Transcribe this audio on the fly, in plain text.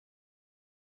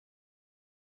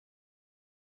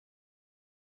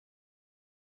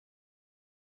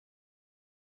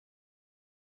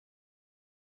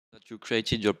that you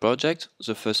created your project.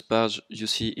 The first page you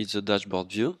see is the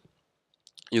dashboard view.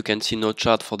 You can see no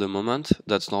chart for the moment.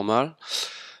 That's normal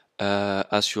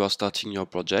as you are starting your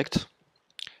project.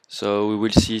 So we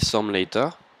will see some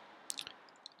later.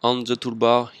 On the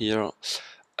toolbar here,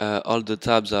 all the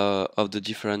tabs of the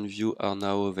different views are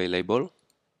now available.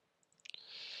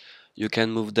 You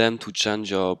can move them to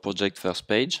change your project first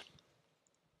page.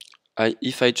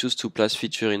 If I choose to place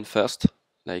feature in first,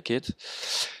 like it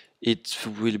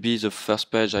will be the first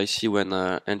page I see when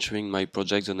entering my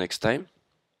project the next time.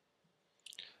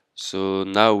 So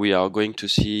now we are going to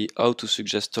see how to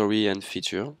suggest story and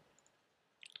feature.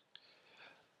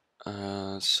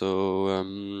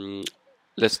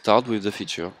 Let's start with the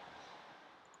feature.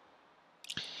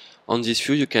 On this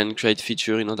view, you can create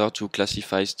feature in order to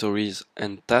classify stories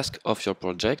and tasks of your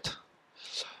project.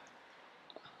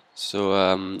 So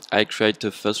I create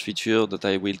the first feature that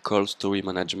I will call story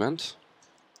management.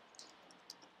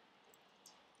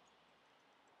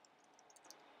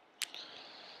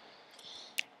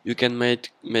 You can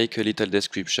make a little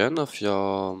description of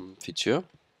your feature.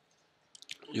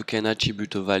 You can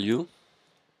attribute a value.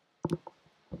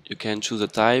 You can choose a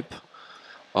type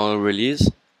or a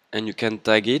release, and you can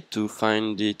tag it to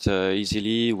find it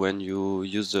easily when you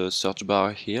use the search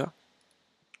bar here.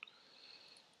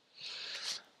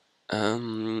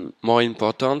 More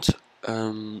important,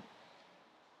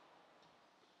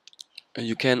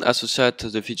 you can associate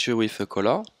the feature with a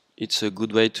color. It's a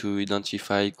good way to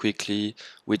identify quickly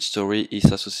which story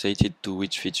is associated to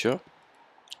which feature.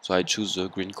 So I choose the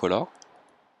green color.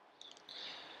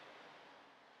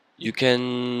 You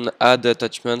can add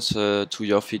attachments to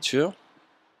your feature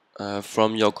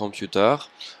from your computer,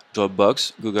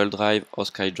 Dropbox, Google Drive or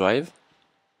SkyDrive.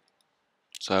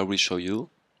 So I will show you.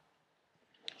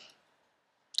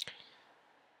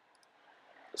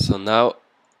 So now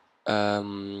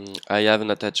I have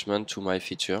an attachment to my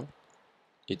feature.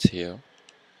 It's here.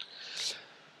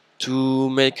 To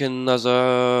make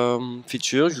another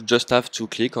feature, you just have to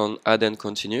click on Add and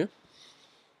Continue.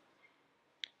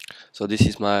 So this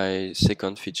is my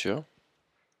second feature.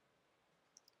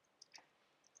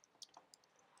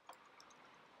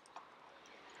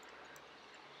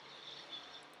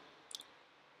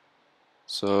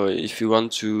 So if you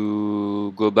want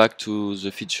to go back to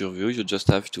the feature view, you just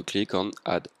have to click on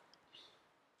Add.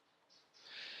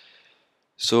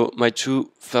 So my two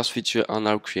first features are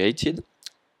now created,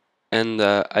 and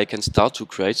I can start to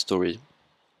create story.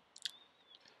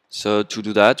 So to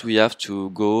do that, we have to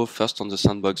go first on the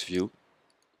sandbox view.